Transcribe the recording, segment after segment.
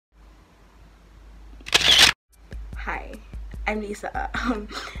I'm Lisa.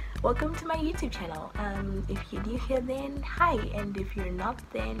 Welcome to my YouTube channel. If you're new here, then hi, and if you're not,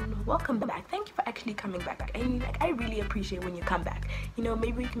 then welcome back. Thank you for actually coming back. I mean, like, I really appreciate when you come back. You know,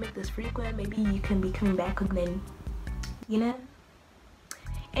 maybe we can make this frequent. Maybe you can be coming back, and then, you know.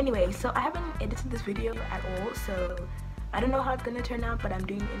 Anyway, so I haven't edited this video at all, so I don't know how it's gonna turn out, but I'm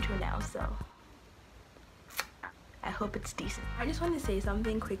doing the intro now, so I hope it's decent. I just want to say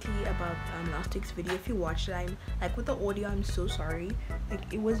something quickly about last week's video. If you watched it, I'm like, with the audio, I'm so sorry.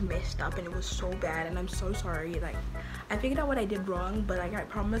 Like, it was messed up and it was so bad, and I'm so sorry. Like, I figured out what I did wrong, but like, I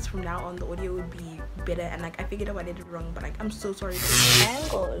promise from now on the audio would be better. And like, I figured out what I did wrong, but like, I'm so sorry. The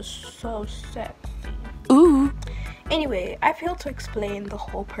angle is so sexy. Ooh. Anyway, I failed to explain the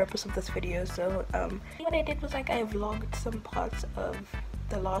whole purpose of this video. So what I did was, like, I vlogged some parts of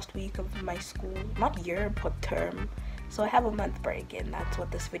the last week of my school, not year but term. So I have a month break, and that's what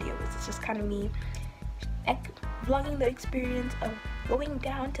this video is. It's just kind of me like vlogging the experience of going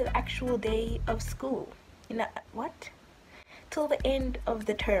down to the actual day of school, you know, what, till the end of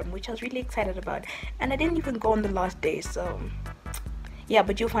the term, which I was really excited about. And I didn't even go on the last day, so yeah,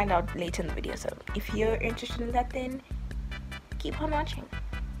 but you'll find out later in the video. So if you're interested in that, then keep on watching.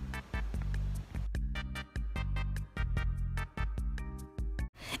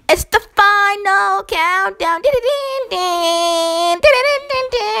 It's the final countdown.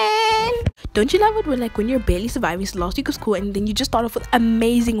 Don't you love it when you're barely surviving the last week of school, and then you just start off with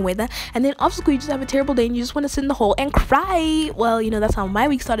amazing weather, and then after school you just have a terrible day and you just want to sit in the hole and cry? Well, you know, that's how my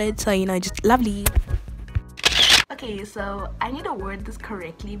week started, so you know, just lovely. Okay, so I need to word this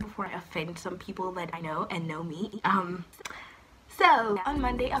correctly before I offend some people that I know and know me. So on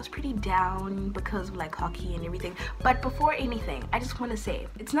Monday I was pretty down because of like hockey and everything, but before anything I just want to say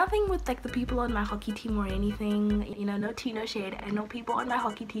it's nothing with like the people on my hockey team or anything, you know, no tea, no shade. I know people on my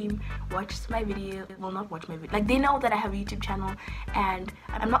hockey team watch my video, well, not watch my video, like they know that I have a YouTube channel, and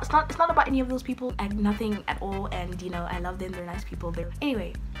I'm not, it's not about any of those people, and nothing at all, and you know, I love them, they're nice people. They're,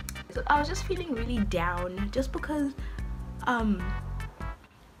 anyway, so I was just feeling really down just because I don't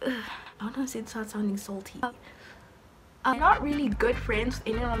want to say it starts sounding salty. I'm not really good friends with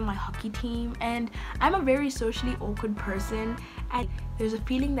anyone on my hockey team, and I'm a very socially awkward person, and there's a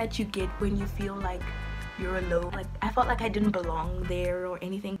feeling that you get when you feel like you're alone. Like, I felt like I didn't belong there or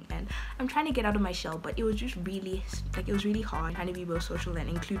anything, and I'm trying to get out of my shell, but it was just really, like, it was really hard trying to be both social and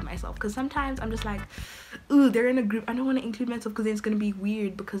include myself, because sometimes I'm just like, ooh, they're in a group, I don't want to include myself because then it's gonna be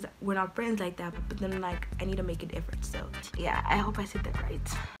weird because we're not friends like that, but then like I need to make an effort. So yeah, I hope I said that right.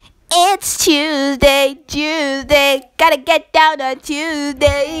 It's Tuesday, gotta get down on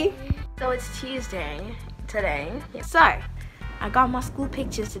Tuesday. So it's Tuesday today. So I got my school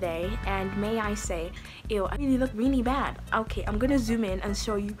pictures today, and may I say, ew, I really look really bad. Okay, I'm gonna zoom in and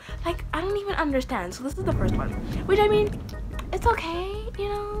show you. Like, I don't even understand. So this is the first one, which, I mean, it's okay, you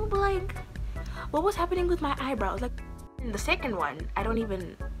know, but like, what was happening with my eyebrows? Like, in the second one, I don't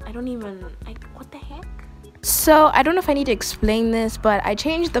even, like, what the heck? So I don't know if I need to explain this, but I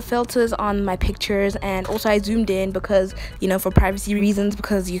changed the filters on my pictures, and also I zoomed in because, you know, for privacy reasons,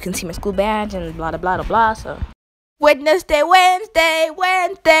 because you can see my school badge and blah blah blah blah. So Wednesday, Wednesday, woo!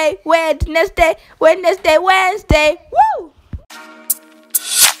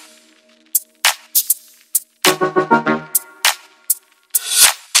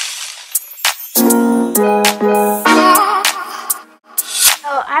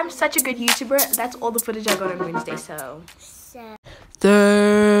 Oh, I'm such a good YouTuber. That's all the footage I got on Wednesday, so Thursday.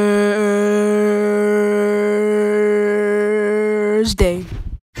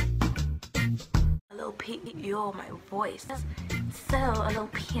 A little yo, my voice. So, a little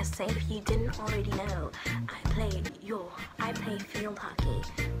PSA, if you didn't already know, I play field hockey.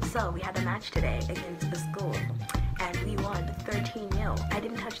 So we had a match today against the school, and we won 13-0. I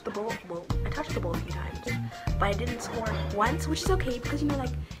didn't touch the ball. Well, I touched the ball a few times, but I didn't score once, which is okay because, you know,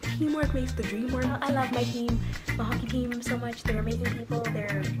 like, teamwork makes the dream work. I love my team, my hockey team, so much. They're amazing people.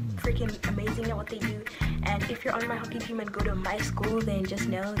 They're freaking amazing at what they do. And if you're on my hockey team and go to my school, then just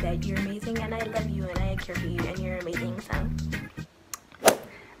know that you're amazing, and I love you, and I care for you, and you're amazing. So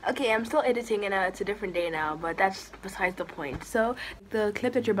okay, I'm still editing, and it's a different day now, but that's besides the point. So the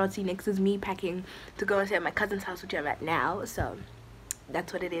clip that you're about to see next is me packing to go and stay at my cousin's house, which I'm at now. So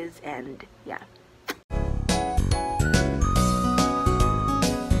that's what it is, and yeah.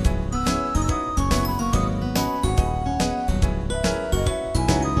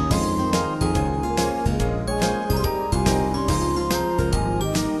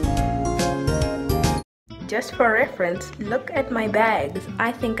 Just for reference, look at my bags.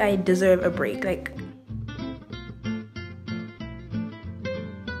 I think I deserve a break. Like,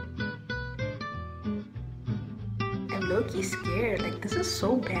 I'm low-key scared. Like, this is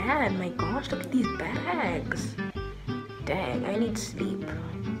so bad. My gosh, look at these bags. Dang, I need sleep.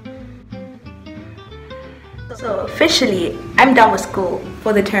 So officially, I'm done with school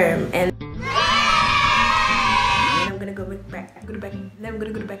for the term, and I'm gonna go back. Then I'm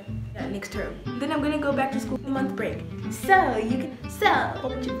gonna go back next term. Then I'm gonna go back to school for a month break. So you can a whole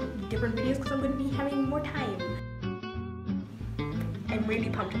bunch of different videos because I'm gonna be having more time. I'm really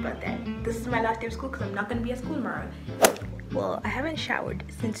pumped about that. This is my last day of school because I'm not gonna be at school tomorrow. Well, I haven't showered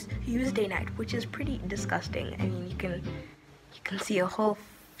since Tuesday night, which is pretty disgusting. I mean, you can see a whole,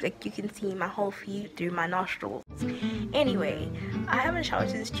 like, you can see my whole feet through my nostrils. Anyway, I haven't showered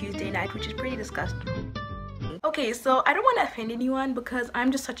since Tuesday night, which is pretty disgusting. Okay, so I don't want to offend anyone because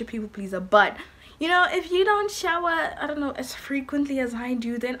I'm just such a people pleaser, but you know, if you don't shower, I don't know, as frequently as I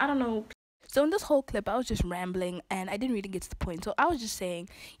do, then I don't know. So in this whole clip, I was just rambling and I didn't really get to the point. So I was just saying,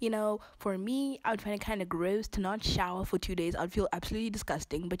 you know, for me, I would find it kind of gross to not shower for 2 days. I'd feel absolutely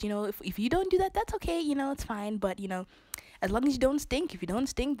disgusting. But, you know, if you don't do that, that's okay. You know, it's fine. But, you know, as long as you don't stink. If you don't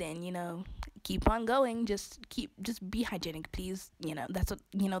stink, then, you know, keep on going. Just be hygienic, please. You know, that's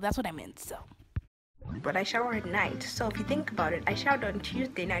what I meant. So. But I shower at night, so if you think about it, I showered on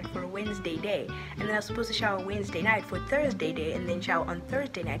Tuesday night for Wednesday day, and then I was supposed to shower Wednesday night for Thursday day, and then shower on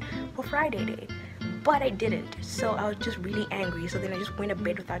Thursday night for Friday day. But I didn't, so I was just really angry, so then I just went to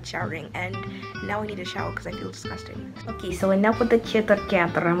bed without showering, and now I need to shower because I feel disgusting. Okay, so enough with the chitter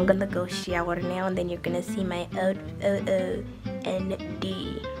chatter. I'm gonna go shower now, and then you're gonna see my O-O-O-N-D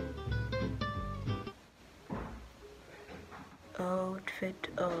outfit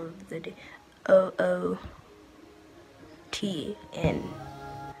of the day. OOTN.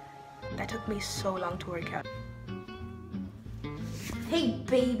 That took me so long to work out. Hey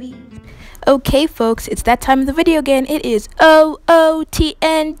baby. Okay folks, it's that time of the video again. It is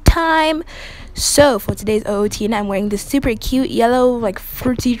OOTN time. So for today's OOTN, I'm wearing this super cute yellow, like,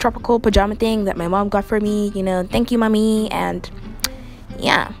 fruity tropical pajama thing that my mom got for me. You know, thank you mommy. And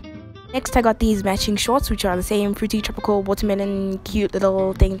yeah, next I got these matching shorts, which are the same fruity tropical watermelon cute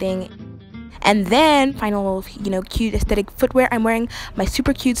little thing. And then final, you know, cute aesthetic footwear, I'm wearing my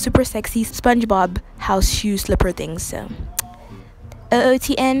super cute, super sexy SpongeBob house shoe slipper things. So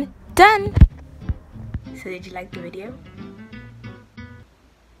OOTN done. So did you like the video?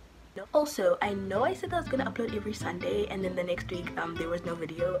 Also, I know I said I was gonna upload every Sunday, and then the next week there was no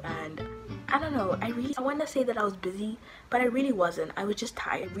video, and I don't know, I want to say that I was busy, but I really wasn't. I was just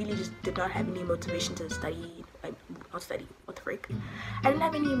tired. I really just did not have any motivation to study. Not study, what the frick. I didn't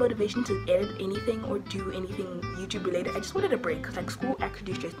have any motivation to edit anything or do anything YouTube related. I just wanted a break because, like, school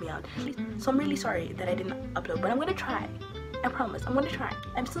actually stressed me out. So I'm really sorry that I didn't upload, but I'm gonna try. I promise, I'm gonna try.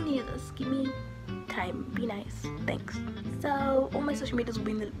 I'm still new to this. Give me time. Be nice. Thanks. So all my social medias will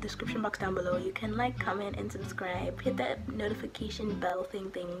be in the description box down below. You can like, comment, and subscribe. Hit that notification bell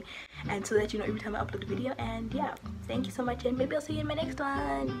thing, and so that you know every time I upload a video. And yeah, thank you so much, and maybe I'll see you in my next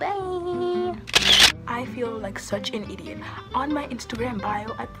one. Bye. I feel like such an idiot. On my Instagram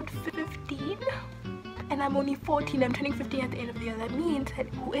bio, I put 15, and I'm only 14. I'm turning 15 at the end of the year. That means that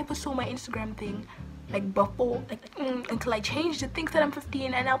whoever saw my Instagram thing, like, before, until I changed it, thinks that I'm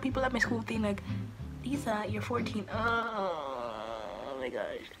 15, and now people at my school think like, Lisa, you're 14. Oh my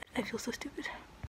gosh, I feel so stupid.